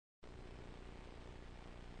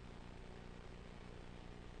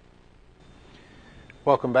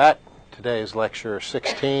Welcome back. Today is lecture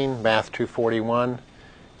 16, Math 241.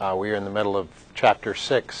 We are in the middle of Chapter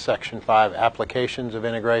 6, Section 5, Applications of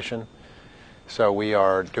Integration. So we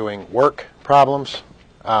are doing work problems.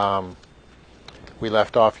 We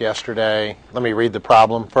left off yesterday. Let me read the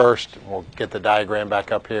problem first. We'll get the diagram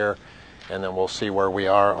back up here, and then we'll see where we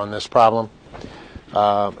are on this problem.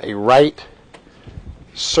 A right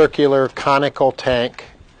circular conical tank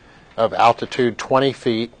of altitude 20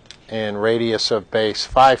 feet and radius of base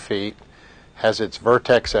 5 feet has its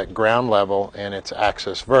vertex at ground level and its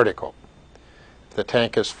axis vertical. The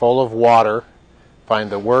tank is full of water. Find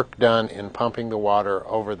the work done in pumping the water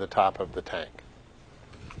over the top of the tank.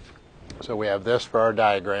 So we have this for our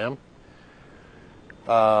diagram.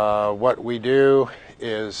 What we do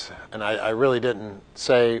is, and I really didn't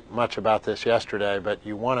say much about this yesterday, but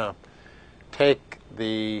you want to take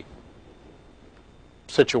the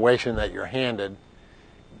situation that you're handed,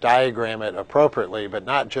 diagram it appropriately, but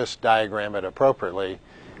not just diagram it appropriately,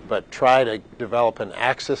 but try to develop an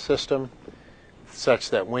axis system such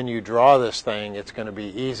that when you draw this thing, it's going to be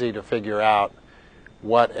easy to figure out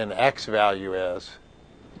what an x value is,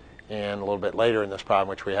 and a little bit later in this problem,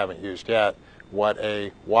 which we haven't used yet, what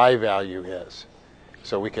a y value is.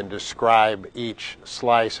 So we can describe each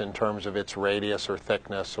slice in terms of its radius or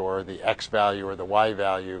thickness or the x value or the y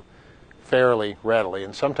value fairly readily.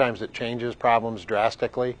 And sometimes it changes problems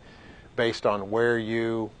drastically based on where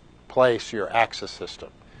you place your axis system.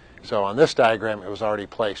 So on this diagram, it was already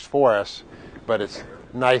placed for us, but it's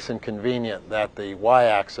nice and convenient that the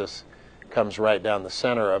y-axis comes right down the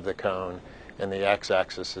center of the cone and the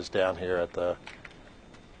x-axis is down here at the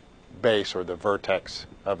base or the vertex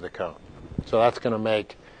of the cone. So that's going to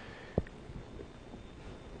make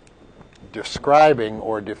describing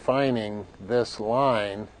or defining this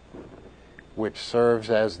line, which serves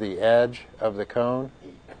as the edge of the cone,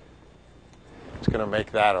 it's going to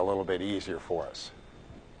make that a little bit easier for us.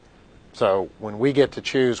 So when we get to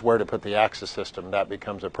choose where to put the axis system, that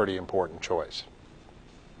becomes a pretty important choice.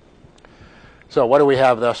 So what do we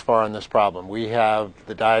have thus far in this problem? We have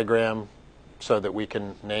the diagram so that we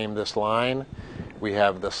can name this line. We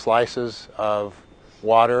have the slices of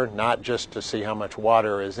water, not just to see how much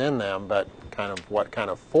water is in them, but kind of what kind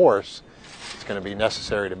of force it's going to be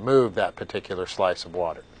necessary to move that particular slice of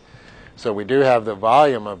water. So we do have the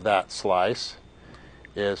volume of that slice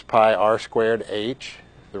is pi r squared h.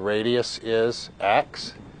 The radius is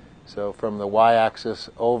x. So from the y-axis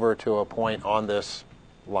over to a point on this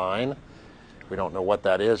line, we don't know what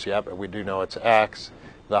that is yet, but we do know it's x.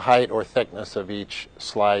 The height or thickness of each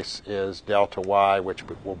slice is delta y, which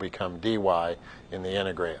will become dy in the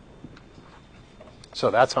integrand.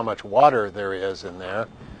 So that's how much water there is in there.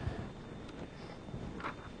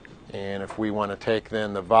 And if we want to take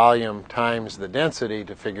then the volume times the density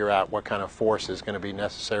to figure out what kind of force is going to be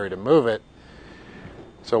necessary to move it,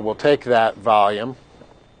 so we'll take that volume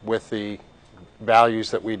with the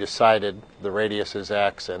values that we decided, the radius is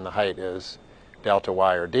x and the height is delta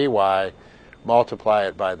y or dy, multiply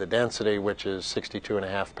it by the density, which is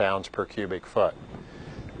 62.5 pounds per cubic foot.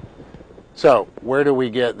 So where do we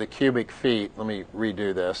get the cubic feet? Let me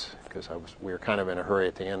redo this because we were kind of in a hurry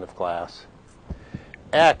at the end of class.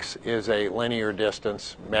 X is a linear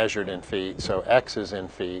distance measured in feet, so x is in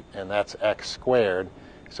feet, and that's x squared,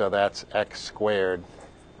 so that's x squared.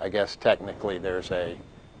 I guess technically there's a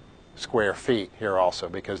square feet here also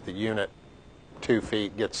because the unit 2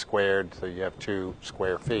 feet gets squared, so you have 2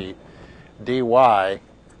 square feet. Dy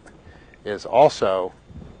is also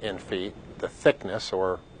in feet. The thickness,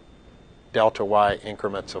 or delta y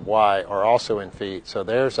increments of y, are also in feet, so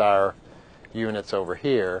there's our units over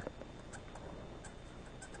here.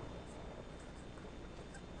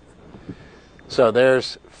 So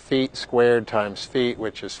there's feet squared times feet,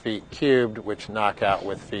 which is feet cubed, which knock out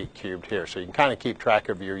with feet cubed here. So you can kind of keep track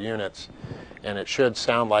of your units, and it should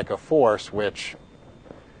sound like a force, which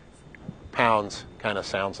pounds kind of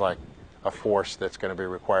sounds like a force that's going to be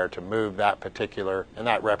required to move that particular, and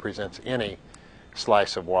that represents any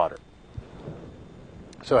slice of water.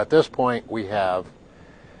 So at this point we have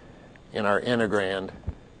in our integrand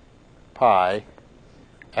pi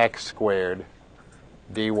x squared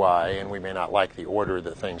dy, and we may not like the order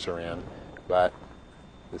that things are in, but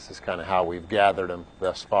this is kind of how we've gathered them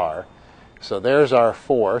thus far. So there's our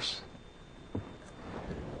force.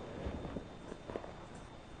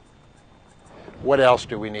 What else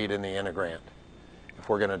do we need in the integrand if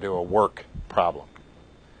we're going to do a work problem?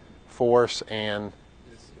 Force and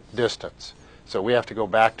distance. So we have to go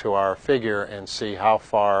back to our figure and see how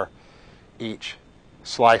far each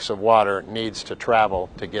slice of water needs to travel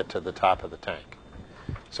to get to the top of the tank.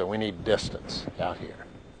 So we need distance out here.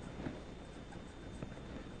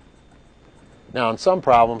 Now, in some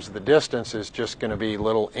problems, the distance is just going to be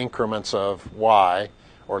little increments of y,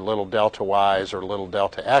 or little delta y's, or little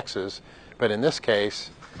delta x's. But in this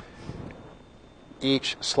case,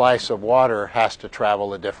 each slice of water has to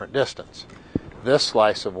travel a different distance. This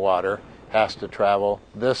slice of water has to travel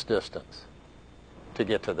this distance to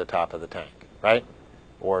get to the top of the tank, right?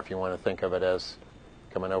 Or if you want to think of it as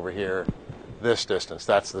coming over here, this distance,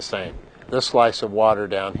 that's the same. This slice of water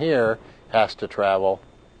down here has to travel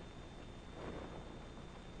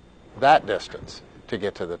that distance to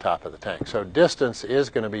get to the top of the tank. So distance is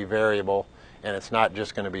going to be variable, and it's not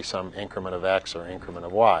just going to be some increment of x or increment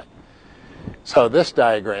of y. So this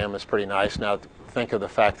diagram is pretty nice. Now think of the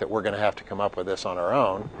fact that we're going to have to come up with this on our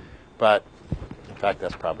own, but in fact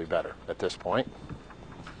that's probably better at this point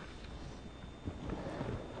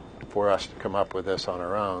for us to come up with this on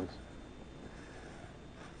our own.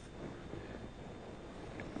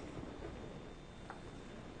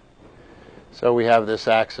 So we have this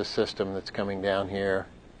axis system that's coming down here.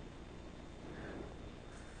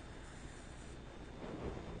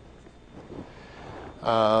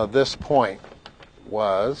 This point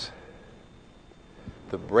was,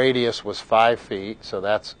 the radius was 5 feet, so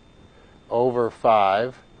that's over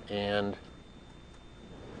 5, and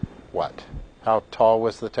what? How tall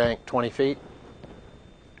was the tank? 20 feet?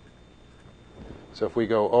 So if we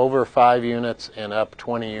go over 5 units and up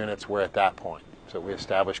 20 units, we're at that point. So we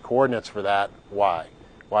establish coordinates for that. Why?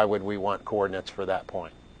 Why would we want coordinates for that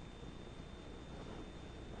point?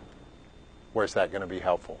 Where's that going to be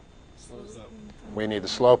helpful? We need the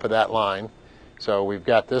slope of that line. So we've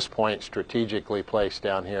got this point strategically placed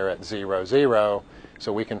down here at 0, 0,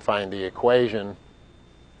 so we can find the equation.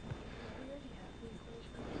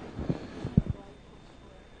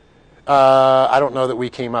 I don't know that we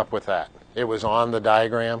came up with that. It was on the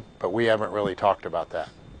diagram, but we haven't really talked about that.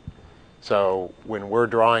 So when we're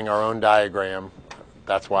drawing our own diagram,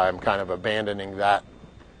 that's why I'm kind of abandoning that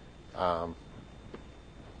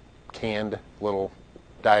canned little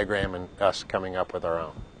diagram and us coming up with our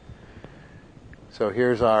own. So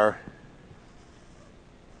here's our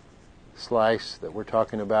slice that we're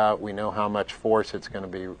talking about. We know how much force it's going to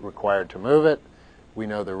be required to move it. We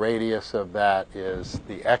know the radius of that is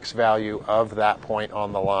the x value of that point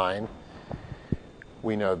on the line.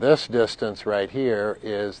 We know this distance right here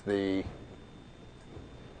is the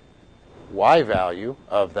y value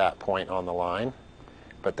of that point on the line,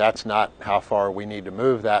 but that's not how far we need to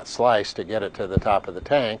move that slice to get it to the top of the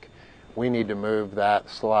tank. We need to move that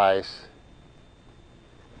slice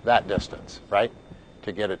that distance, right,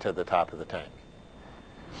 to get it to the top of the tank.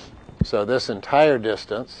 So this entire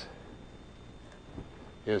distance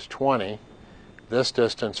is 20. This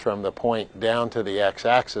distance from the point down to the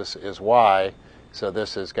x-axis is y, so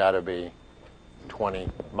this has got to be 20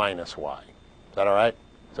 minus y. Is that all right?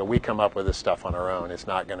 So we come up with this stuff on our own. It's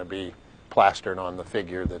not going to be plastered on the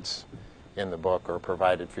figure that's in the book or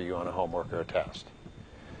provided for you on a homework or a test.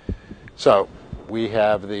 So we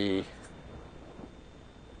have the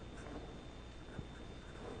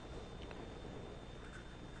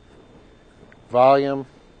volume,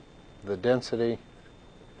 the density.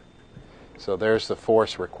 So there's the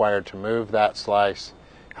force required to move that slice.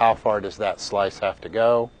 How far does that slice have to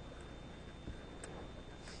go?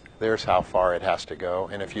 There's how far it has to go.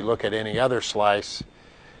 And if you look at any other slice,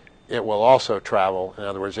 it will also travel. In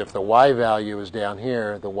other words, if the y value is down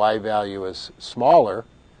here, the y value is smaller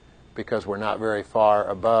because we're not very far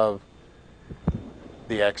above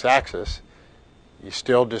the x-axis. You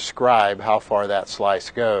still describe how far that slice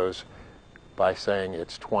goes by saying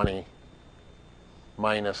it's 20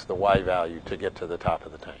 minus the y value to get to the top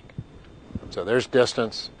of the tank. So there's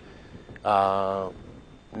distance. Now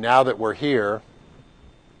that we're here,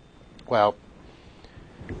 well,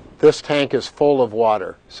 this tank is full of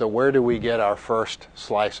water. So where do we get our first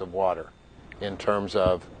slice of water in terms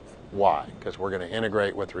of y? Because we're going to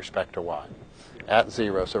integrate with respect to y. At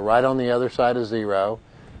 0. So right on the other side of 0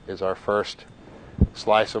 is our first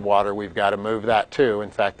slice of water. We've got to move that too.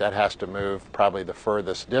 In fact, that has to move probably the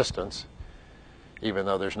furthest distance, even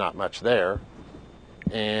though there's not much there.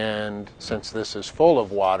 And since this is full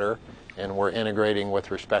of water and we're integrating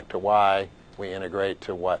with respect to y, we integrate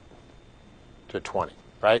to what? To 20,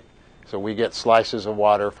 right? So we get slices of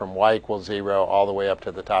water from y equals 0 all the way up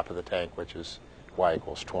to the top of the tank, which is y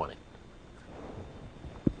equals 20.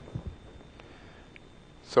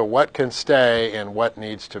 So what can stay and what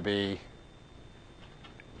needs to be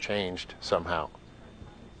changed somehow?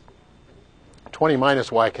 20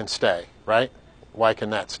 minus y can stay, right? Why can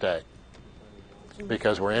that stay?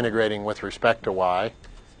 Because we're integrating with respect to y.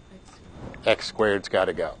 X squared's got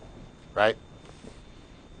to go, right?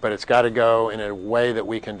 But it's got to go in a way that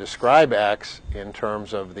we can describe x in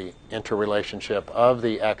terms of the interrelationship of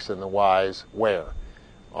the x and the y's where?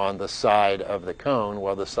 On the side of the cone.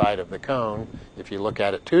 Well, the side of the cone, if you look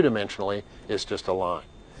at it two-dimensionally, is just a line.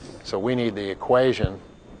 So we need the equation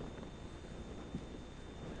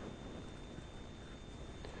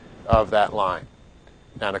of that line.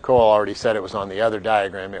 Now, Nicole already said it was on the other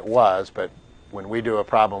diagram. It was, but when we do a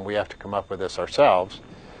problem, we have to come up with this ourselves.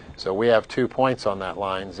 So we have 2 points on that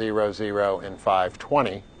line, 0, 0, and 5,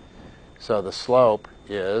 20. So the slope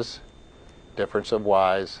is difference of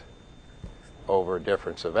y's over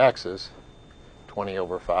difference of x's, 20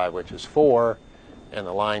 over 5, which is 4. And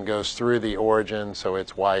the line goes through the origin, so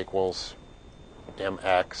it's y equals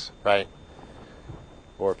mx, right?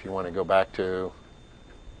 Or if you want to go back to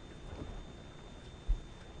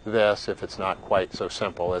this, if it's not quite so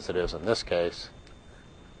simple as it is in this case,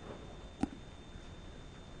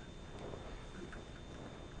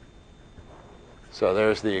 so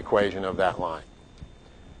there's the equation of that line.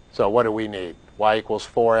 So what do we need? Y equals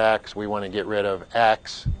 4x. We want to get rid of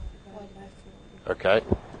x. Okay.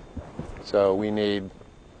 So we need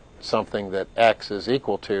something that x is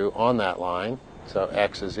equal to on that line. So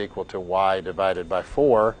x is equal to y divided by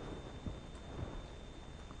 4.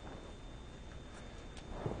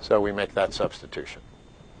 So we make that substitution.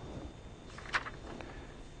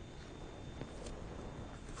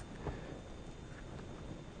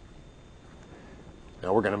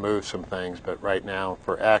 Now we're going to move some things, but right now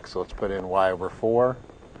for x, let's put in y over 4.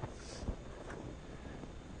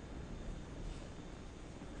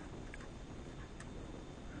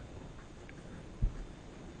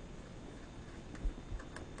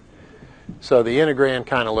 So the integrand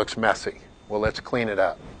kind of looks messy. Well, let's clean it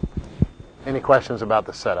up. Any questions about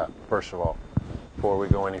the setup, first of all, before we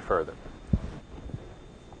go any further?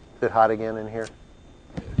 Is it hot again in here?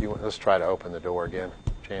 Let's try to open the door again,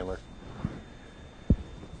 Chandler.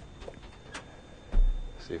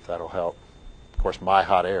 See if that'll help. Of course, my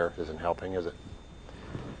hot air isn't helping, is it?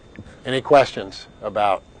 Any questions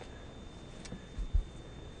about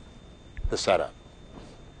the setup?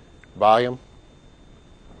 Volume,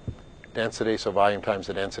 density, so volume times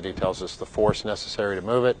the density tells us the force necessary to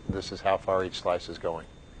move it. This is how far each slice is going.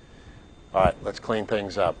 All right, let's clean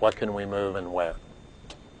things up. What can we move and where?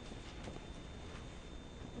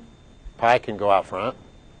 Pi can go out front.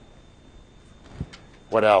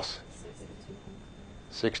 What else?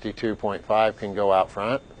 62.5 can go out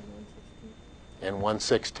front. And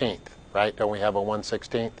 1/16, right? Don't we have a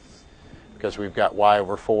 1/16? Because we've got y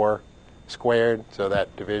over 4 squared, so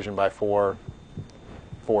that division by 4,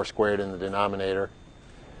 4 squared in the denominator.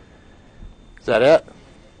 Is that it?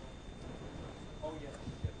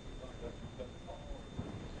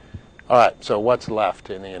 All right, so what's left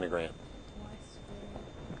in the integrand?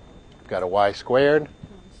 We've got a y squared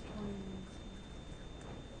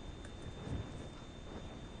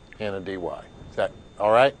and a dy. Is that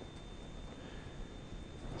all right?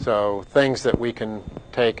 So things that we can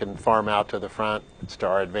take and farm out to the front, it's to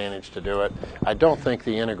our advantage to do it. I don't think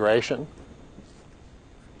the integration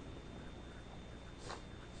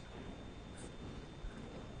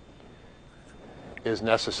is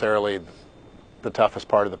necessarily the toughest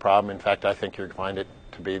part of the problem. In fact, I think you're going to find it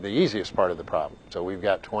to be the easiest part of the problem. So we've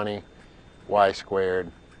got 20 y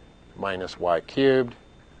squared minus y cubed.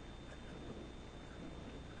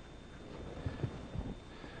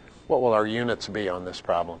 What will our units be on this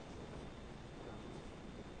problem?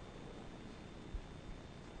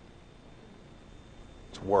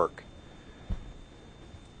 It's work.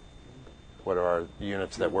 What are our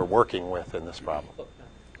units that we're working with in this problem?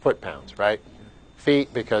 Foot-pounds, right?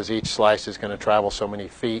 Feet, because each slice is going to travel so many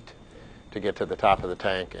feet to get to the top of the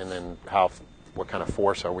tank, and then what kind of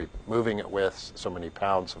force are we moving it with? So many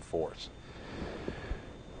pounds of force.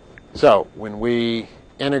 So when we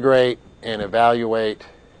integrate and evaluate,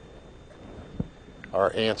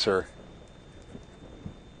 our answer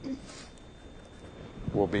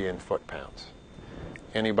will be in foot-pounds.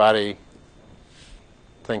 Anybody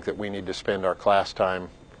think that we need to spend our class time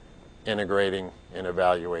integrating and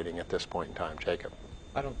evaluating at this point in time? Jacob?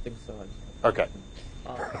 I don't think so. Okay.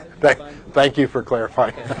 Thank you for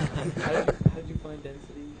clarifying. Okay. How did you find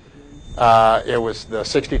density? It was the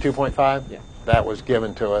 62.5. Yeah. That was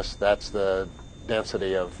given to us. That's the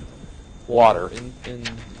density of water in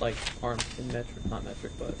like in metric, not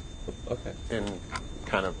metric, but okay. In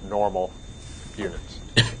kind of normal units.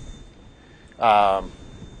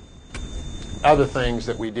 Other things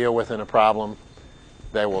that we deal with in a problem,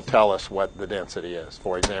 they will tell us what the density is.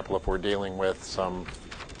 For example, if we're dealing with some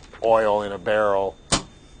oil in a barrel,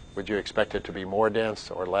 would you expect it to be more dense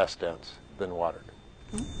or less dense than water?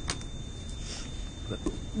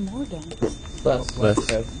 More dense. Less.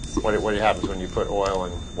 What happens when you put oil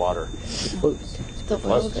and water? The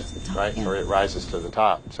oil gets to the top. Right? Yeah. Or it rises to the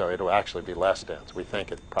top, so it'll actually be less dense. We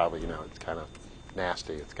think it probably, it's kind of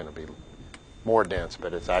nasty. It's going to be more dense,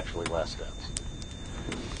 but it's actually less dense.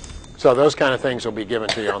 So those kind of things will be given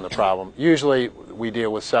to you on the problem. Usually we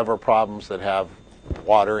deal with several problems that have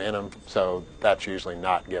water in them, so that's usually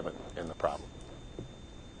not given in the problem.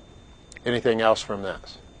 Anything else from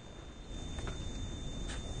this?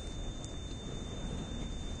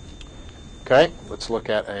 Okay, let's look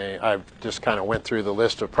at I just kind of went through the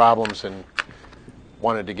list of problems and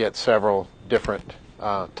wanted to get several different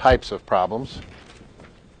types of problems.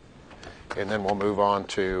 And then we'll move on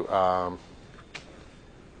to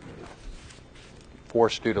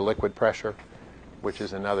force due to liquid pressure, which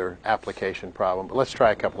is another application problem. But let's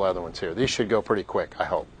try a couple other ones here. These should go pretty quick, I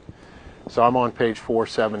hope. So I'm on page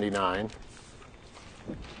 479.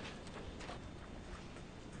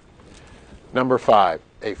 Number 5.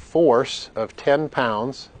 A force of 10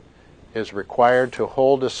 pounds is required to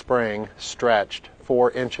hold a spring stretched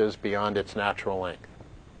 4 inches beyond its natural length.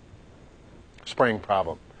 Spring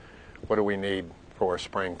problem. What do we need for a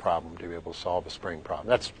spring problem to be able to solve a spring problem?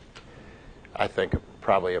 That's, I think,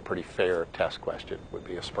 probably a pretty fair test question would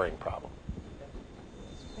be a spring problem.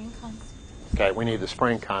 Spring constant. Okay, we need the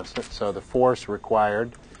spring constant, so the force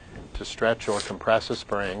required to stretch or compress a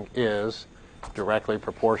spring is directly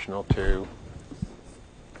proportional to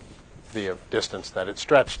the distance that it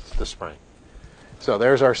stretched the spring. So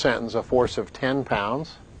there's our sentence. A force of 10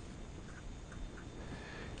 pounds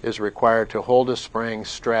is required to hold a spring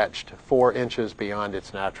stretched 4 inches beyond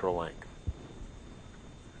its natural length.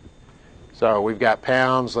 So we've got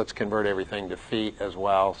pounds. Let's convert everything to feet as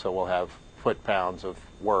well. So we'll have foot-pounds of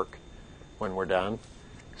work when we're done.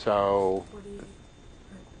 So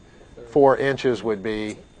 4 inches would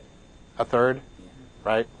be a third,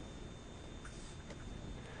 right?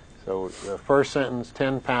 So the first sentence,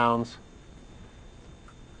 10 pounds,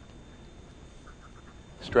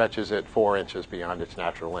 stretches it 4 inches beyond its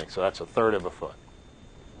natural length. So that's a third of a foot.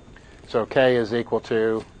 So K is equal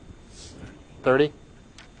to 30.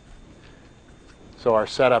 So our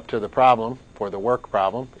setup to the problem for the work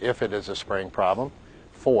problem, if it is a spring problem,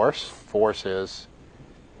 force is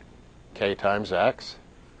K times X.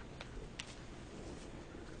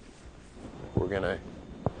 We're going to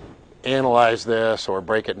analyze this or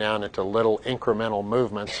break it down into little incremental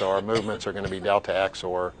movements. So our movements are going to be delta X,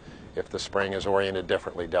 or if the spring is oriented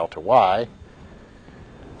differently, delta Y.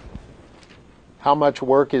 How much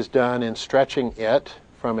work is done in stretching it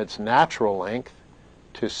from its natural length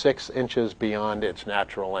to 6 inches beyond its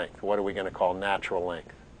natural length? What are we going to call natural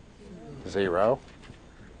length? 0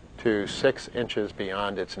 to 6 inches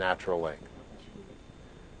beyond its natural length.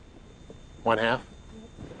 1/2?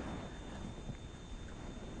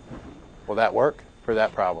 Will that work for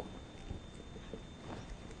that problem?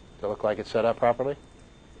 Does it look like it's set up properly?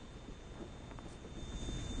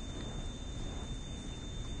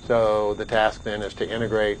 So the task then is to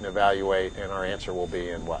integrate and evaluate, and our answer will be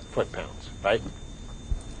in what? Foot-pounds, right?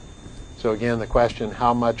 So again, the question,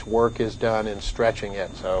 how much work is done in stretching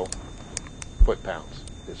it? So foot-pounds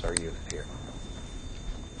is our unit here.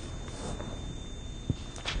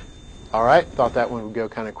 All right, thought that one would go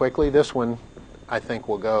kind of quickly. This one, I think,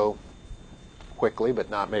 will go quickly, but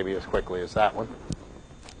not maybe as quickly as that one.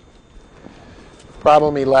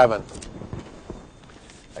 Problem 11.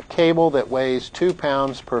 A cable that weighs 2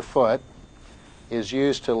 pounds per foot is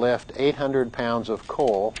used to lift 800 pounds of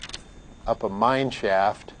coal up a mine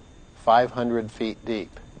shaft 500 feet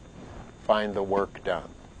deep. Find the work done.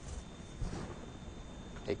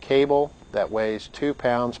 A cable that weighs 2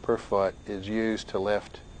 pounds per foot is used to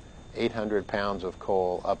lift 800 pounds of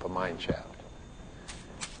coal up a mine shaft.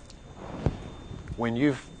 When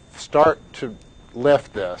you start to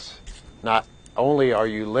lift this, not only are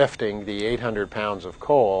you lifting the 800 pounds of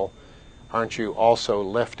coal, aren't you also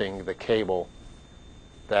lifting the cable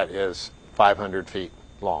that is 500 feet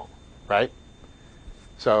long, right?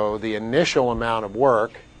 So the initial amount of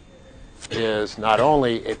work is not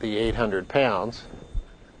only at the 800 pounds,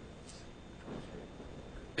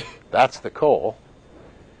 that's the coal,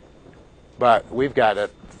 but we've got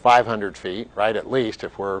it 500 feet, right, at least,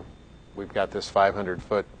 if we've got this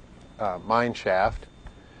 500-foot mine shaft.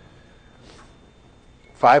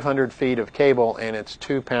 500 feet of cable, and it's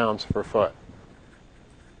 2 pounds per foot.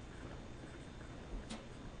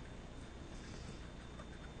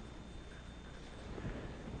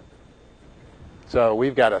 So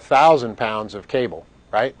we've got 1,000 pounds of cable,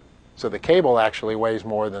 right? So the cable actually weighs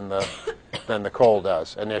more than the coal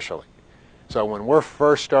does initially. So when we're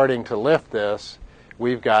first starting to lift this,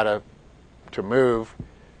 we've got to to move,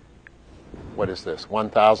 what is this,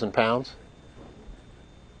 1,000 pounds?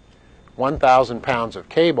 1,000 pounds of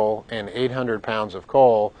cable and 800 pounds of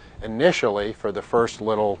coal. Initially, for the first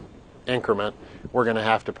little increment, we're going to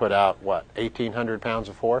have to put out, what, 1,800 pounds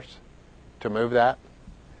of force to move that?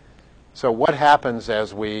 So what happens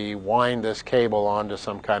as we wind this cable onto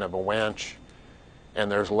some kind of a winch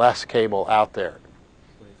and there's less cable out there?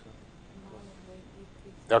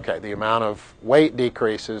 Okay, the amount of weight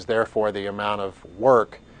decreases, therefore the amount of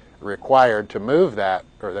work required to move that,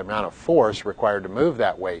 or the amount of force required to move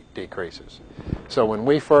that weight decreases. So when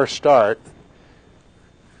we first start,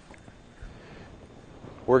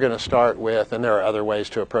 we're going to start with, and there are other ways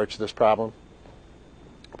to approach this problem,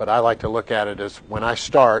 but I like to look at it as when I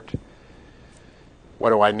start,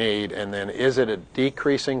 what do I need? And then is it a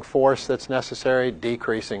decreasing force that's necessary?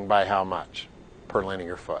 Decreasing by how much per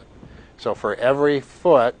linear foot? So for every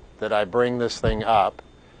foot that I bring this thing up,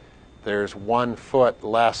 there's 1 foot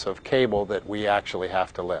less of cable that we actually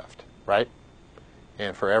have to lift, right?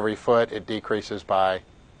 And for every foot, it decreases by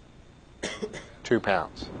 2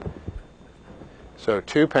 pounds. So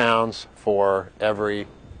 2 pounds for every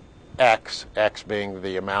x, x being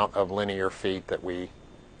the amount of linear feet that we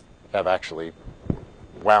have actually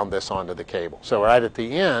wound this onto the cable. So right at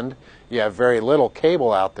the end, you have very little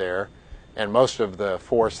cable out there, and most of the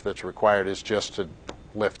force that's required is just to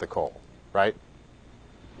lift the coal, right?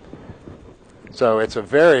 So it's a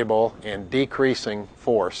variable and decreasing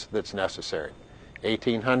force that's necessary.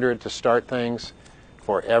 1,800 to start things.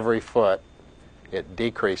 For every foot, it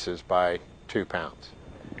decreases by 2 pounds.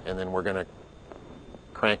 And then we're going to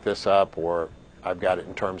crank this up, or I've got it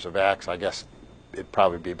in terms of x. I guess it'd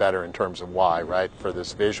probably be better in terms of y, right, for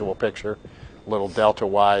this visual picture. Little delta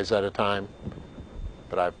y's at a time.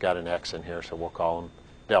 But I've got an x in here, so we'll call them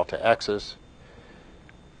delta x's.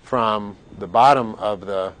 From the bottom of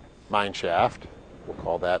the mine shaft, we'll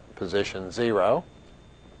call that position 0.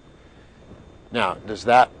 Now, does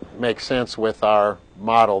that make sense with our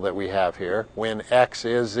model that we have here? When x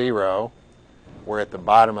is 0, we're at the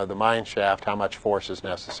bottom of the mine shaft. How much force is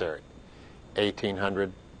necessary?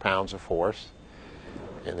 1,800 pounds of force.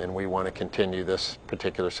 And then we want to continue this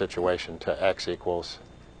particular situation to x equals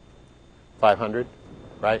 500,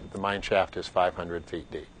 right? The mine shaft is 500 feet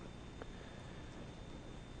deep.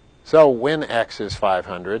 So when x is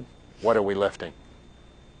 500, what are we lifting?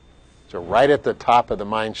 So right at the top of the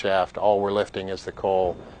mine shaft, all we're lifting is the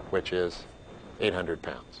coal, which is 800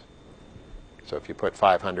 pounds. So if you put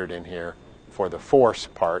 500 in here, for the force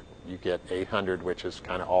part, you get 800, which is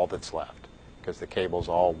kind of all that's left, because the cable's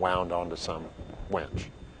all wound onto some winch.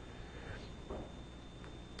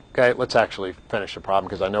 Okay, let's actually finish the problem,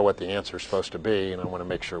 because I know what the answer is supposed to be, and I want to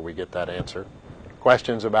make sure we get that answer.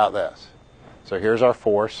 Questions about this? So here's our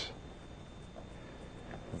force.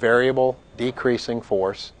 Variable decreasing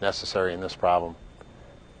force necessary in this problem.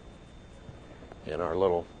 And our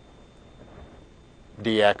little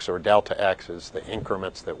dx or delta x is the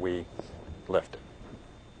increments that we lifted.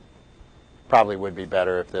 Probably would be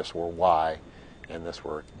better if this were y and this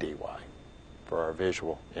were dy for our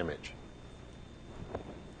visual image.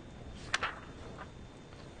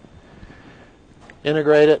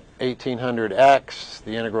 Integrate it, 1,800x.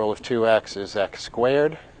 The integral of 2x is x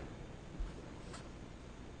squared.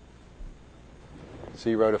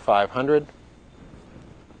 0 to 500.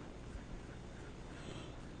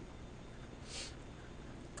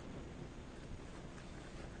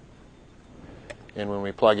 And when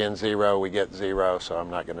we plug in 0, we get 0, so I'm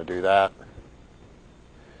not going to do that.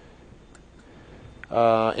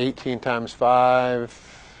 18 times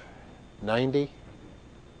 5, 90.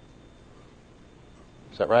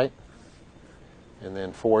 Is that right? And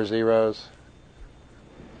then 4 zeros.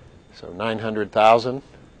 So 900,000.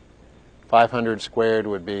 500 squared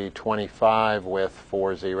would be 25 with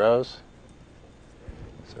 4 zeros.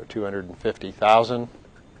 So 250,000.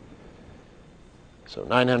 So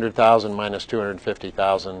 900,000 minus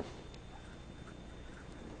 250,000.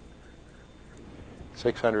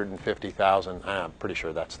 650,000. I'm pretty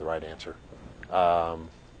sure that's the right answer.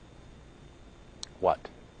 What?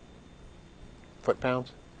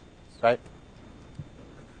 Foot-pounds? Right?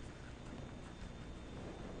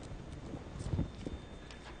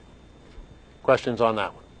 Questions on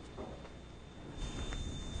that one?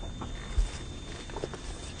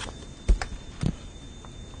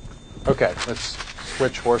 Okay, let's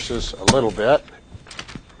switch horses a little bit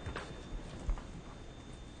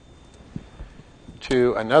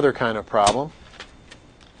to another kind of problem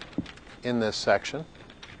in this section.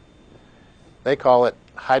 They call it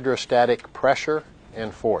hydrostatic pressure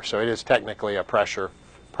and force. So it is technically a pressure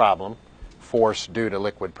problem, force due to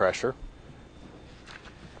liquid pressure.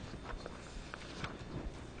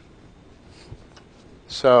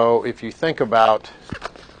 So if you think about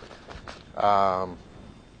a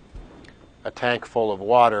tank full of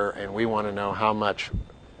water and we want to know how much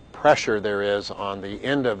pressure there is on the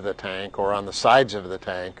end of the tank or on the sides of the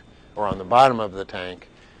tank or on the bottom of the tank,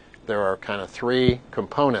 there are kind of three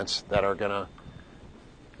components that are going to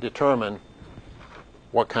determine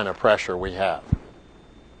what kind of pressure we have.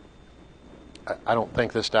 I don't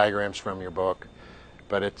think this diagram's from your book,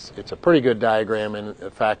 but it's a pretty good diagram in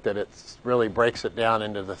the fact that it really breaks it down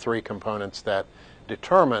into the three components that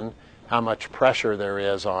determine how much pressure there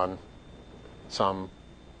is on some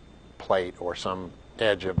plate or some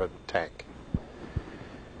edge of a tank.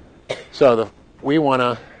 So we want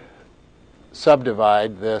to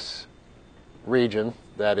subdivide this region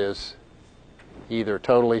that is either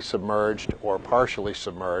totally submerged or partially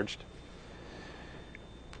submerged.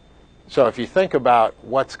 So if you think about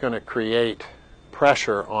what's going to create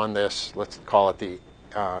pressure on this, let's call it the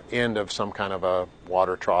end of some kind of a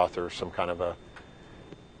water trough or some kind of a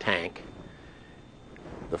tank,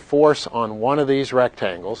 the force on one of these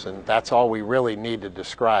rectangles, and that's all we really need to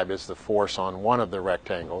describe is the force on one of the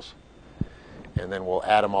rectangles, and then we'll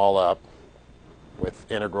add them all up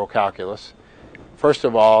with integral calculus. First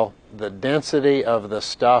of all, the density of the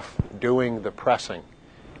stuff doing the pressing.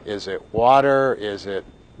 Is it water? Is it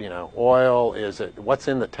oil? Is it what's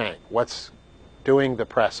in the tank? What's doing the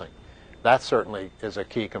pressing? That certainly is a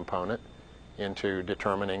key component into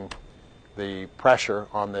determining the pressure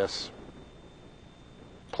on this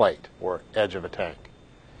plate or edge of a tank.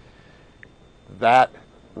 That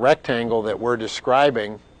rectangle that we're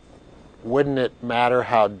describing, wouldn't it matter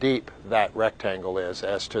how deep that rectangle is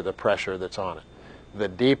as to the pressure that's on it? The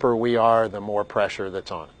deeper we are, the more pressure that's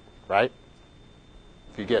on it, right?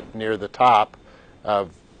 If you get near the top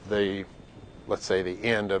of the, let's say, the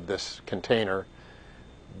end of this container,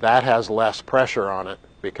 that has less pressure on it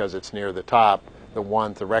because it's near the top. The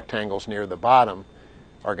rectangles near the bottom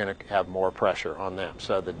are going to have more pressure on them.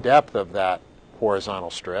 So the depth of that horizontal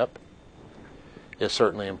strip is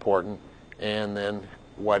certainly important. And then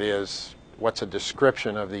what's a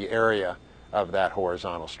description of the area of that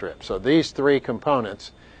horizontal strip. So these three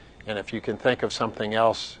components, and if you can think of something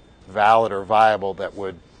else valid or viable that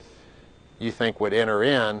you think would enter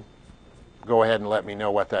in, go ahead and let me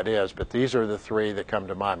know what that is. But these are the three that come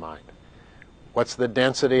to my mind. What's the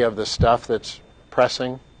density of the stuff that's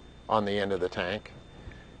pressing on the end of the tank?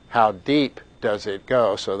 How deep does it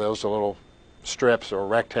go? So those are little strips or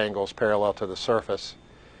rectangles parallel to the surface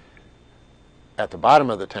at the bottom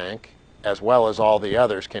of the tank, as well as all the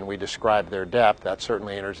others. Can we describe their depth? That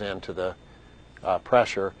certainly enters into the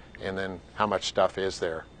pressure. And then how much stuff is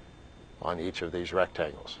there on each of these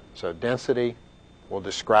rectangles? So density, we'll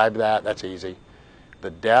describe that. That's easy.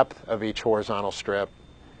 The depth of each horizontal strip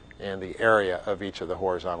and the area of each of the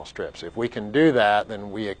horizontal strips. If we can do that,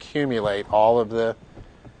 then we accumulate all of the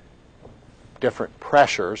different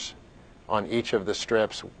pressures on each of the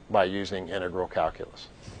strips by using integral calculus.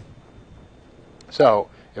 So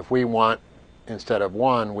if we want, instead of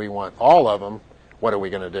one, we want all of them, what are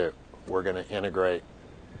we going to do? We're going to integrate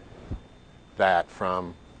that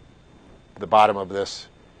from the bottom of this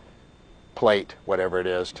plate, whatever it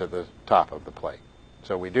is, to the top of the plate.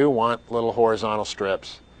 So we do want little horizontal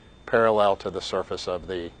strips parallel to the surface of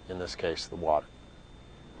in this case, the water.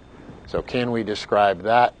 So can we describe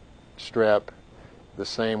that strip the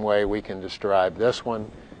same way we can describe this one?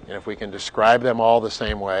 And if we can describe them all the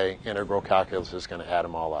same way, integral calculus is going to add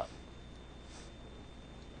them all up.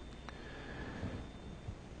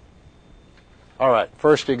 All right,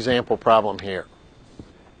 first example problem here.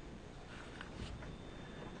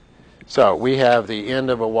 So we have the end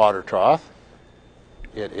of a water trough.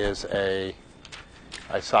 It is a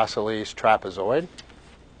isosceles trapezoid.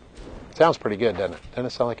 Sounds pretty good, doesn't it? Doesn't it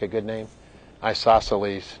sound like a good name?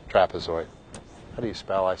 Isosceles trapezoid. How do you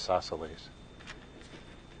spell isosceles?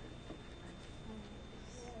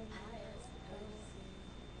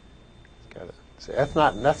 See, that's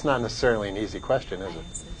not necessarily an easy question, is it?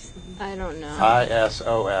 I don't know.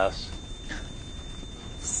 ISOSCELES,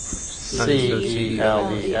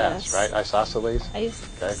 right? Isosceles?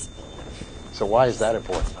 Okay. So why is that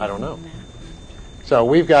important? I don't know. So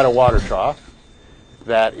we've got a water trough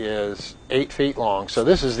that is 8 feet long. So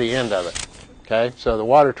this is the end of it. Okay? So the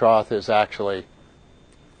water trough is actually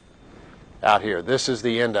out here. This is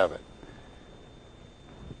the end of it.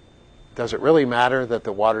 Does it really matter that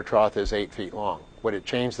the water trough is 8 feet long? Would it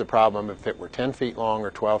change the problem if it were 10 feet long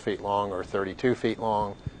or 12 feet long or 32 feet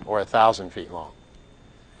long or 1,000 feet long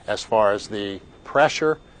as far as the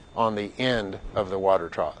pressure on the end of the water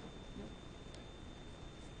trough?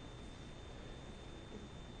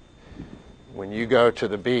 When you go to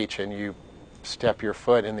the beach and you step your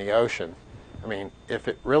foot in the ocean. I mean, if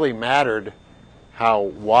it really mattered how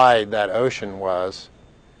wide that ocean was,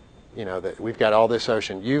 you know, that we've got all this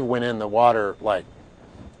ocean. You went in the water like,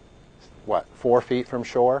 what, 4 feet from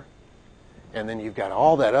shore? And then you've got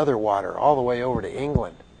all that other water all the way over to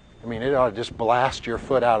England. I mean, it ought to just blast your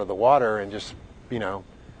foot out of the water and just, you know,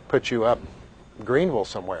 put you up Greenville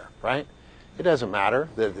somewhere, right? It doesn't matter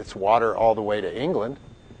that it's water all the way to England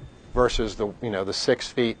versus the, you know, the 6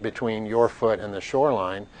 feet between your foot and the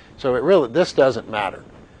shoreline. So it really, this doesn't matter.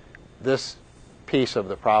 This piece of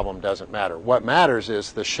the problem doesn't matter. What matters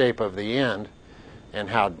is the shape of the end and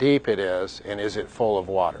how deep it is, and is it full of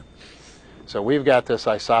water. So we've got this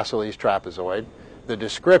isosceles trapezoid. The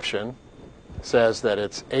description says that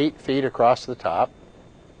it's 8 feet across the top.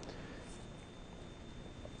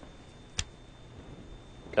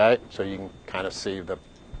 Okay, so you can kind of see the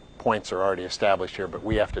points are already established here, but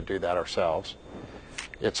we have to do that ourselves.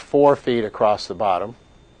 It's 4 feet across the bottom.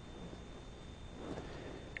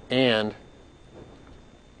 And,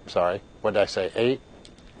 sorry, what did I say, 8?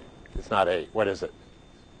 It's not 8. What is it?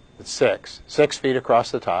 It's 6. 6 feet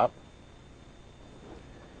across the top.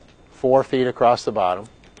 4 feet across the bottom.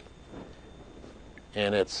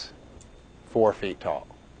 And it's 4 feet tall.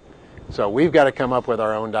 So we've got to come up with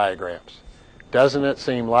our own diagrams. Doesn't it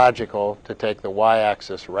seem logical to take the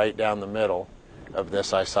y-axis right down the middle of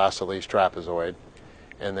this isosceles trapezoid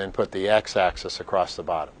and then put the x-axis across the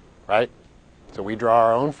bottom, right? So we draw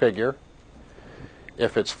our own figure.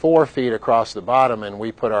 If it's 4 feet across the bottom and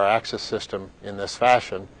we put our axis system in this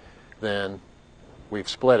fashion, then we've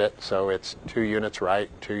split it, so it's 2 units right,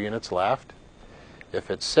 2 units left. If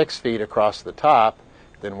it's 6 feet across the top,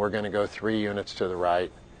 then we're going to go 3 units to the right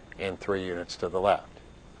and 3 units to the left.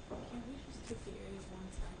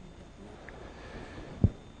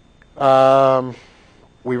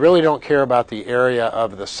 We really don't care about the area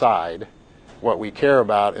of the side. What we care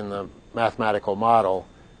about in the mathematical model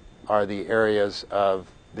are the areas of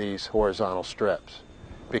these horizontal strips,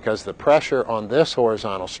 because the pressure on this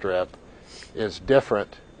horizontal strip is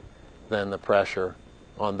different than the pressure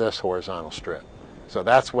on this horizontal strip. So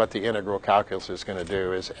that's what the integral calculus is going to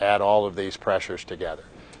do, is add all of these pressures together.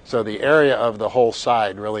 So the area of the whole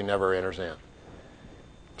side really never enters in.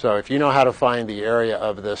 So if you know how to find the area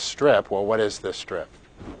of this strip, well, what is this strip?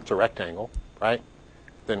 It's a rectangle, right?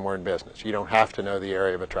 Then we're in business. You don't have to know the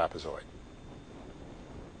area of a trapezoid.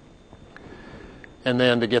 And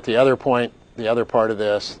then to get the other point, the other part of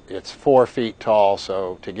this, it's 4 feet tall,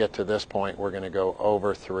 so to get to this point, we're going to go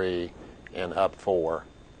over 3 and up 4.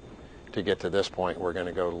 To get to this point, we're going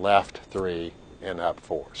to go left 3 and up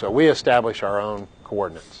 4. So we establish our own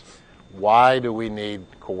coordinates. Why do we need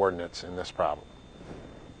coordinates in this problem?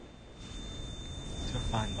 To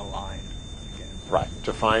find the line again. Right,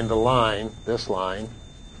 to find the line, this line,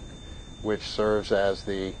 which serves as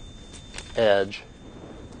the edge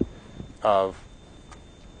of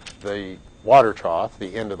the water trough,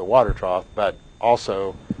 the end of the water trough, but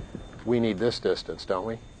also we need this distance, don't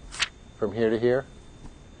we? From here to here?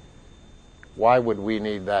 Why would we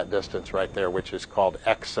need that distance right there, which is called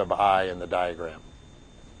x sub I in the diagram?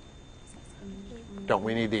 Don't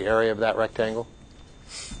we need the area of that rectangle?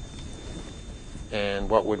 And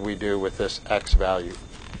what would we do with this x value?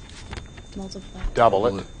 Multiply. Double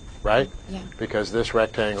it, right? Yeah. Because this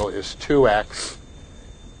rectangle is 2x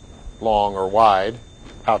long or wide.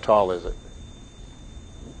 How tall is it?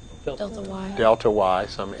 Delta y. Delta y,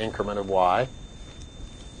 some increment of y,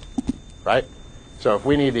 right? So if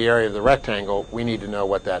we need the area of the rectangle, we need to know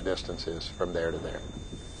what that distance is from there to there.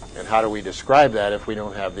 And how do we describe that if we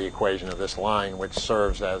don't have the equation of this line, which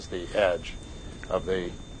serves as the edge of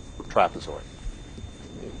the trapezoid?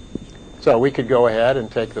 So we could go ahead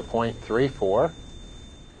and take the point 3,4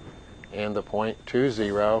 and the point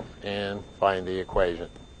 2,0 and find the equation.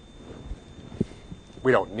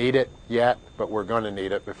 We don't need it yet, but we're going to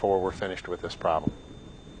need it before we're finished with this problem.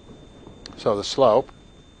 So the slope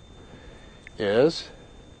is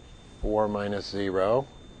 4 minus 0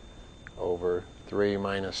 over 3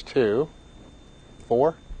 minus 2,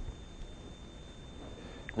 4.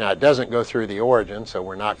 Now it doesn't go through the origin, so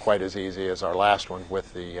we're not quite as easy as our last one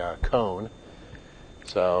with the cone.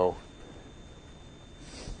 So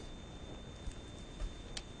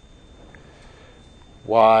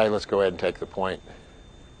y, let's go ahead and take the point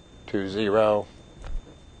 2,0.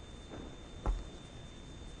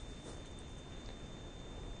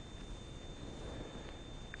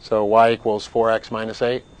 So y equals 4x minus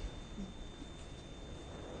 8.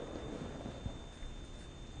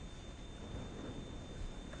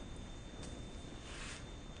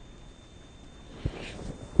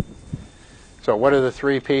 So what are the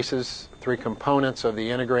 3 pieces three components of the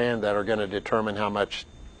integrand that are going to determine how much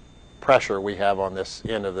pressure we have on this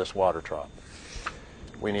end of this water trough.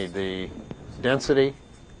 We need the density.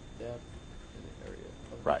 Depth and the area.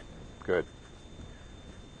 Right. Good.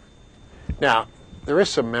 Now, there is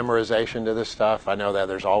some memorization to this stuff. I know that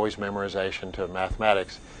there's always memorization to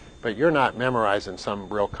mathematics, but you're not memorizing some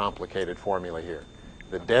real complicated formula here.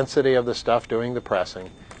 The density of the stuff doing the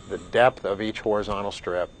pressing, the depth of each horizontal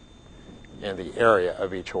strip, and the area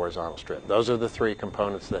of each horizontal strip. Those are the three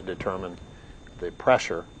components that determine the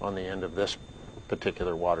pressure on the end of this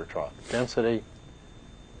particular water trough. Density,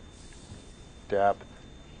 depth,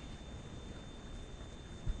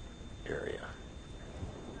 area.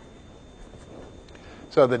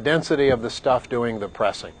 So the density of the stuff doing the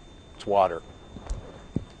pressing, it's water.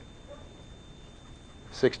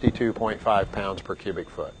 62.5 pounds per cubic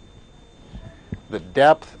foot. The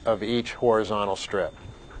depth of each horizontal strip.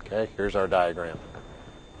 Okay, here's our diagram.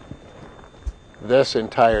 This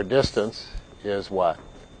entire distance is what?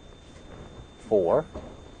 4.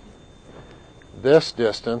 This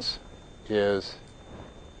distance is,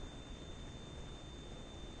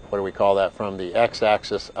 what do we call that, from the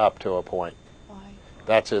x-axis up to a point? Y.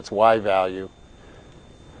 That's its y value.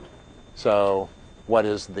 So what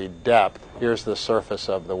is the depth? Here's the surface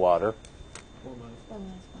of the water. 4 minus 4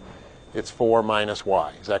 minus 1. It's 4 minus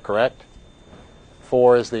y. Is that correct?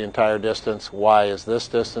 4 is the entire distance. Y is this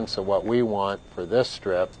distance. So what we want for this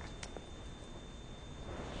strip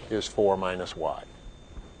is 4 minus y.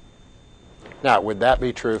 Now, would that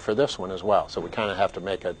be true for this one as well? So we kind of have to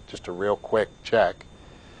make just a real quick check.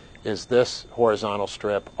 Is this horizontal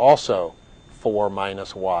strip also 4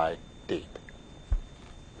 minus y deep?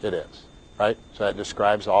 It is, right? So that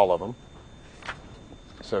describes all of them.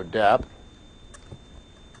 So depth,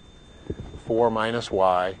 4 minus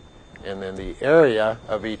y, and then the area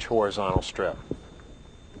of each horizontal strip.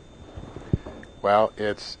 Well,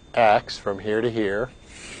 it's x from here to here.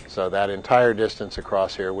 So that entire distance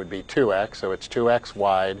across here would be 2x. So it's 2x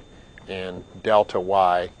wide and delta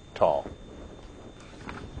y tall.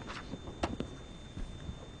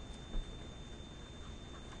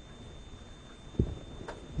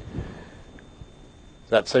 Does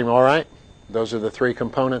that seem all right? Those are the three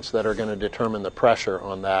components that are going to determine the pressure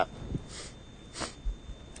on that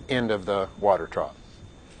end of the water trough.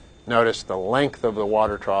 Notice the length of the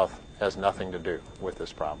water trough has nothing to do with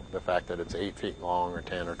this problem. The fact that it's 8 feet long or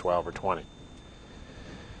 10 or 12 or 20.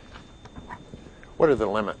 What are the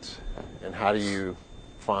limits? And how do you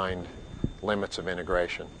find limits of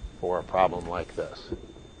integration for a problem like this?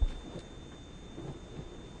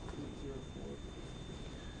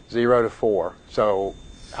 0 to 4. So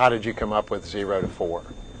how did you come up with 0 to 4?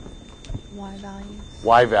 Y values.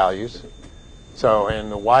 Y values. So,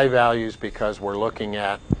 and the y values, because we're looking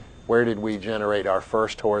at where did we generate our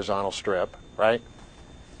first horizontal strip, right?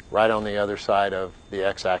 Right on the other side of the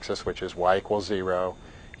x-axis, which is y equals 0.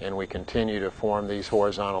 And we continue to form these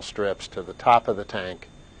horizontal strips to the top of the tank,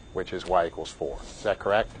 which is y equals 4. Is that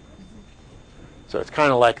correct? So it's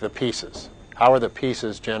kind of like the pieces. How are the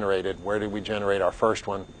pieces generated? Where did we generate our first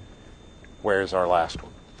one? Where's our last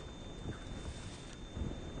one?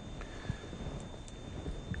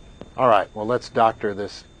 All right, well, let's doctor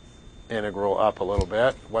this integral up a little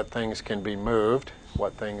bit. What things can be moved?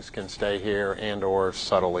 What things can stay here and or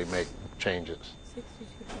subtly make changes?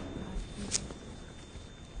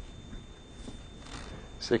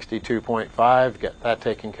 62.5, get that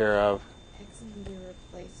taken care of. X can be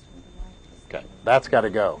replaced with Y plus Okay, that's got to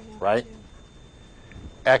go, right?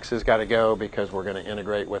 X has got to go because we're going to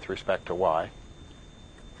integrate with respect to y.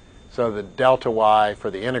 So the delta y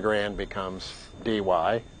for the integrand becomes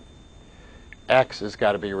dy. X has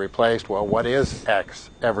got to be replaced. Well, what is x?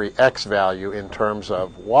 Every x value in terms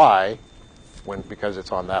of y, because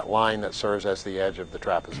it's on that line that serves as the edge of the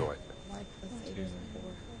trapezoid. Y plus 8 is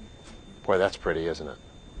 4. Boy, that's pretty, isn't it?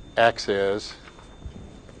 X is,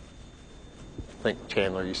 I think,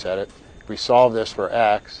 Chandler, you said it. If we solve this for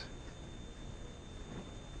x,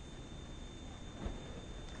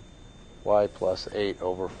 y plus 8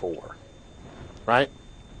 over 4. Right?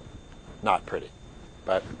 Not pretty,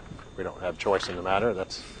 but we don't have choice in the matter.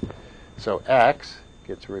 So x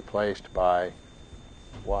gets replaced by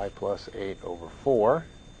y plus 8 over 4.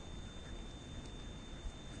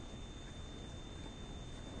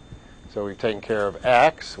 So we've taken care of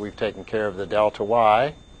x. We've taken care of the delta y.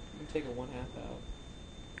 You can take a 1/2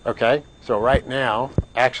 out. Okay, so right now,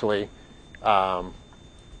 actually, I've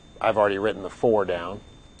already written the 4 down.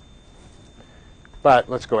 But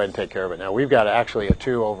let's go ahead and take care of it now. We've got actually a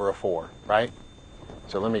 2 over a 4, right?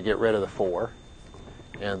 So let me get rid of the 4.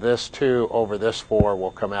 And this 2 over this 4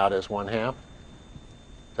 will come out as 1/2.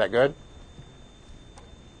 Is that good?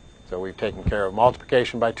 So we've taken care of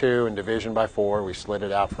multiplication by 2 and division by 4. We slid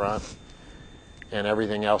it out front. And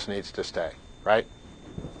everything else needs to stay, right?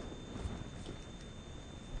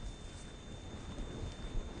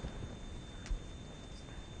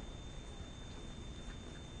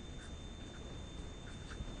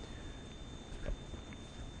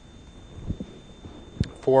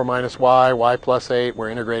 Four minus y plus 8, we're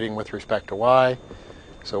integrating with respect to y.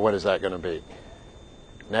 So what is that going to be?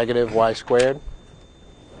 Negative y squared.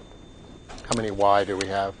 How many y do we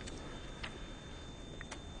have?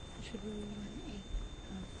 Should we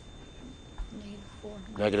negative 4?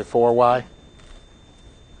 Negative 4y.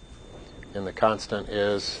 And the constant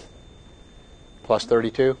is plus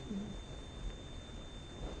 32.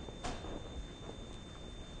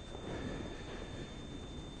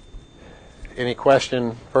 Any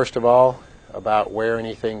question, first of all, about where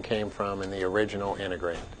anything came from in the original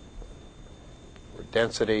integrand?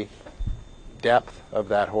 Density, depth of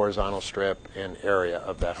that horizontal strip, and area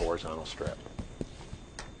of that horizontal strip.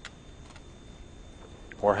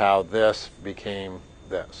 Or how this became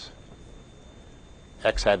this.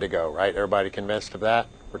 X had to go, right? Everybody convinced of that?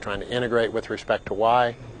 We're trying to integrate with respect to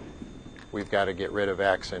y. We've got to get rid of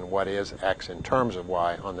x, and what is x in terms of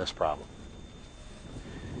y on this problem?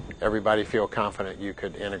 Everybody feel confident you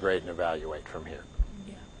could integrate and evaluate from here?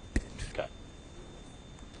 Yeah. Okay.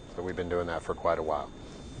 So we've been doing that for quite a while.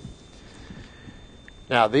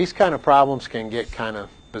 Now, these kind of problems can get kind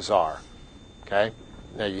of bizarre. Okay?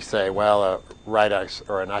 Now you say, well, a right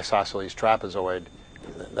or an isosceles trapezoid,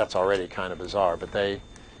 that's already kind of bizarre. But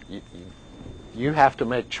you have to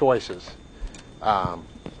make choices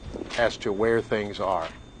as to where things are.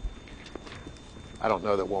 I don't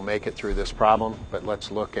know that we'll make it through this problem, but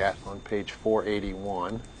let's look at on page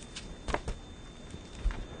 481,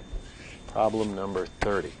 problem number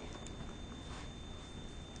 30.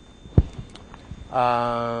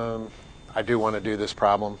 I do want to do this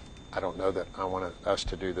problem. I don't know that I want us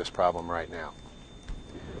to do this problem right now.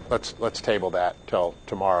 Let's table that till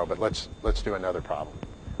tomorrow, but let's do another problem.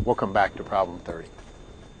 We'll come back to problem 30.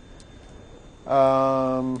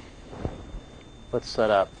 Let's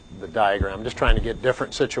set up the diagram. I'm just trying to get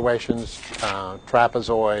different situations.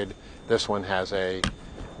 Trapezoid. This one has a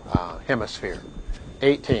hemisphere.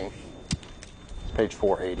 18. It's page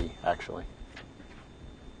 480, actually.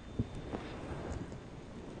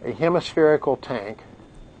 A hemispherical tank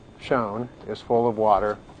shown is full of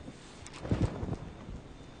water.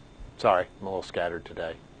 Sorry, I'm a little scattered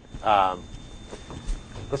today.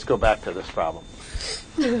 Let's go back to this problem.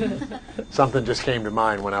 Something just came to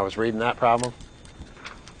mind when I was reading that problem.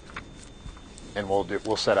 And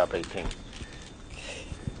we'll set up 18.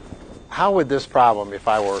 How would this problem, if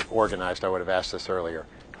I were organized, I would have asked this earlier.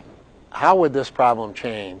 How would this problem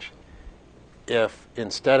change if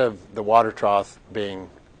instead of the water trough being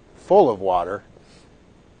full of water,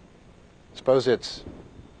 suppose it's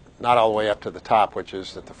not all the way up to the top, which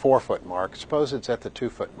is at the 4-foot mark, suppose it's at the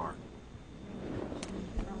 2-foot mark.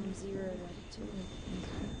 From 0 to 2.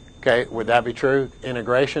 Okay, would that be true?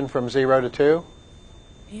 Integration from 0 to 2?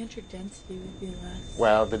 And your density would be less.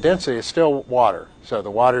 Well, the density is still water, so the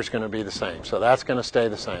water is going to be the same. So that's going to stay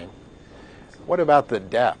the same. What about the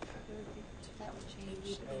depth? That would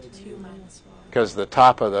change. 2 minus y. Because the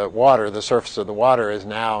top of the water, the surface of the water, is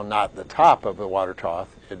now not the top of the water trough.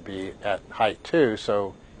 It'd be at height 2,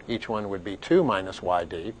 so each one would be 2 minus y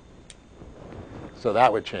deep. So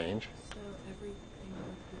that would change. So everything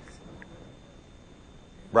would be smaller.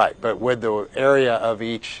 Right, but would the area of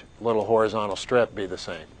each little horizontal strip be the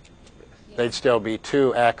same? They'd still be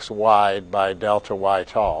 2x wide by delta y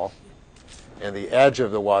tall, and the edge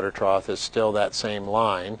of the water trough is still that same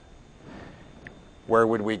line. Where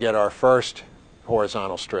would we get our first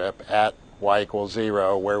horizontal strip? At y equals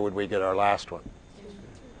 0. Where would we get our last one?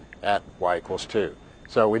 At y equals 2.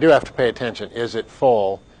 So we do have to pay attention. Is it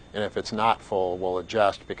full? And if it's not full, we'll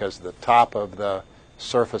adjust, because the top of the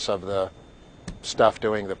surface of the stuff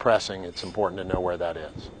doing the pressing, it's important to know where that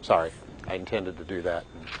is. Sorry, I intended to do that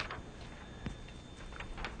and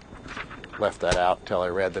left that out until I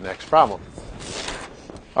read the next problem.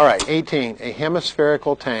 All right, 18. A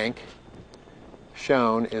hemispherical tank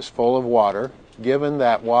shown is full of water. Given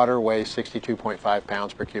that water weighs 62.5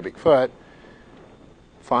 pounds per cubic foot,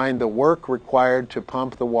 find the work required to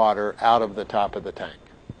pump the water out of the top of the tank.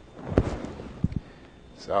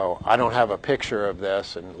 So I don't have a picture of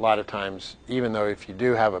this, and a lot of times, even though if you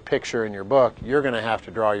do have a picture in your book, you're going to have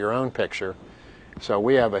to draw your own picture. So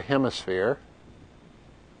we have a hemisphere,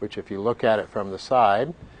 which if you look at it from the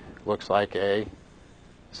side, looks like a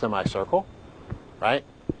semicircle, right?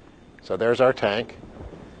 So there's our tank.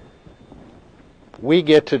 We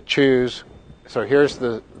get to choose so here's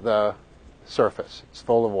the surface. It's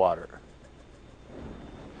full of water.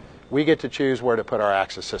 We get to choose where to put our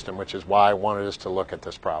axis system, which is why I wanted us to look at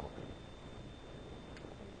this problem.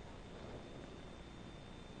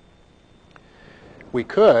 We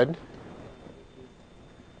could,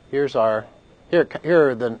 here are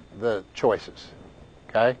the choices,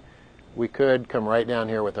 okay? We could come right down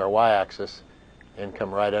here with our y-axis and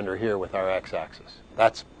come right under here with our x-axis.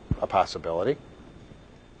 That's a possibility.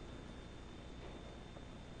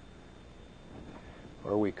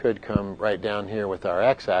 Or we could come right down here with our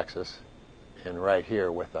x-axis and right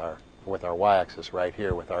here with our y-axis, right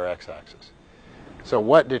here with our x-axis. So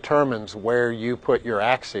what determines where you put your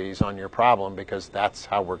axes on your problem, because that's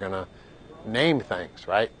how we're going to name things,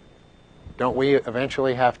 right? Don't we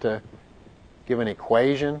eventually have to give an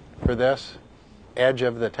equation for this edge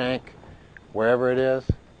of the tank, wherever it is?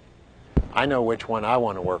 I know which one I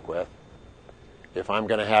want to work with if I'm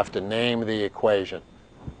going to have to name the equation.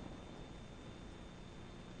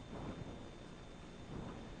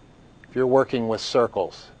 If you're working with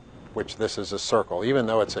circles, which this is a circle, even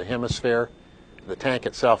though it's a hemisphere, the tank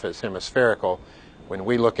itself is hemispherical. When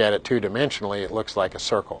we look at it two-dimensionally, it looks like a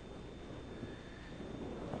circle.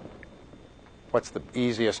 What's the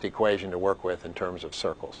easiest equation to work with in terms of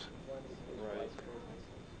circles?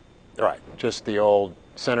 Right, just the old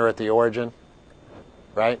center at the origin,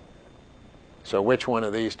 right? So which one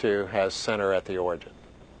of these two has center at the origin?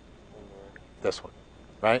 This one,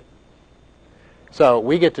 right? So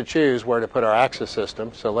we get to choose where to put our axis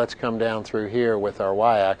system. So let's come down through here with our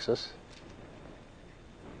y-axis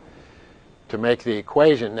to make the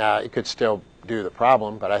equation. Now, it could still do the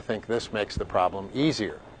problem, but I think this makes the problem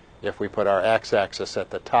easier if we put our x-axis at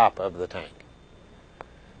the top of the tank.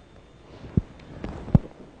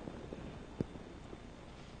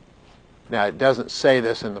 Now, it doesn't say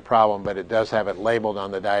this in the problem, but it does have it labeled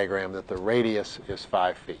on the diagram that the radius is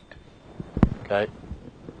 5 feet. Okay?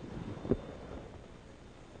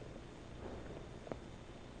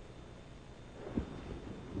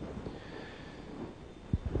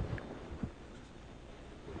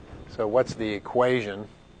 So what's the equation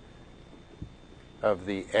of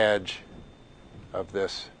the edge of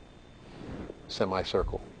this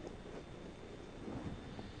semicircle?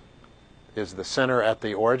 Is the center at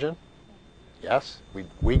the origin? Yes,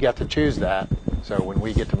 we get to choose that. So when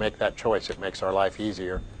we get to make that choice, it makes our life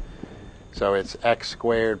easier. So it's x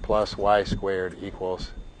squared plus y squared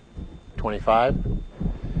equals 25.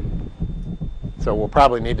 So we'll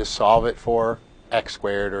probably need to solve it for x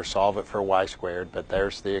squared or solve it for y squared, but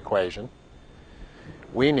there's the equation.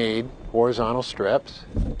 We need horizontal strips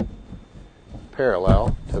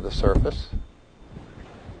parallel to the surface.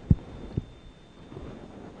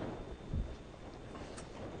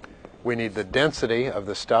 We need the density of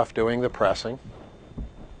the stuff doing the pressing.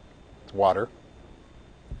 It's water.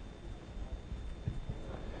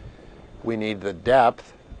 We need the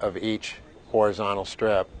depth of each horizontal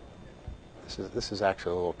strip. This is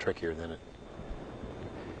actually a little trickier than it.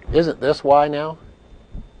 Isn't this y now?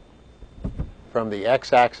 From the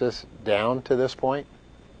x-axis down to this point?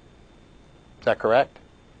 Is that correct?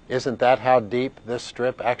 Isn't that how deep this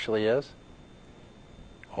strip actually is?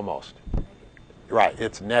 Almost. Right,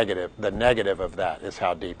 it's negative. The negative of that is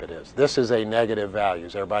how deep it is. This is a negative value.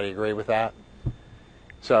 Does everybody agree with that?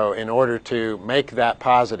 So in order to make that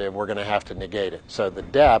positive, we're going to have to negate it. So the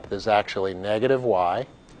depth is actually negative y.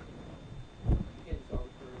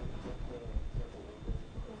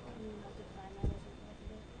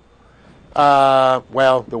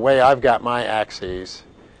 Well, the way I've got my axes,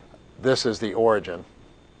 this is the origin.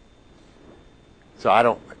 So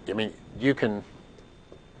I mean, you can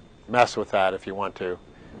mess with that if you want to,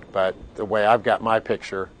 but the way I've got my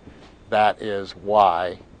picture, that is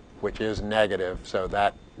y, which is negative, so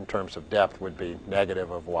that in terms of depth would be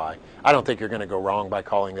negative of y. I don't think you're going to go wrong by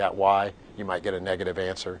calling that y. You might get a negative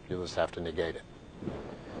answer. You'll just have to negate it.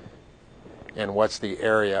 And what's the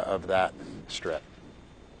area of that strip?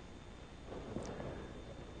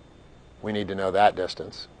 We need to know that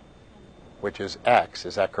distance, which is x.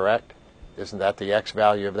 Is that correct? Isn't that the x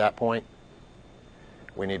value of that point?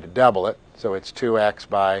 We need to double it, so it's 2x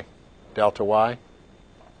by delta y.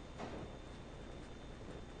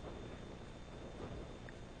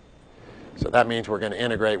 So that means we're going to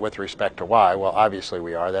integrate with respect to y. Well, obviously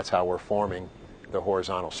we are. That's how we're forming the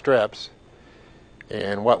horizontal strips.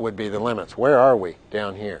 And what would be the limits? Where are we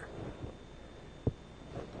down here?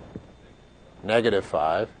 Negative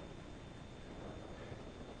 5.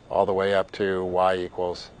 All the way up to y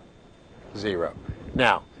equals 0.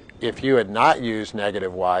 Now, if you had not used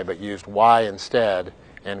negative y, but used y instead,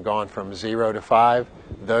 and gone from 0 to 5,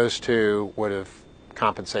 those two would have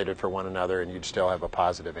compensated for one another, and you'd still have a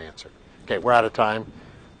positive answer. Okay, we're out of time.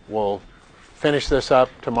 We'll finish this up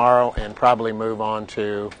tomorrow and probably move on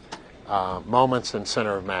to moments and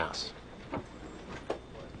center of mass.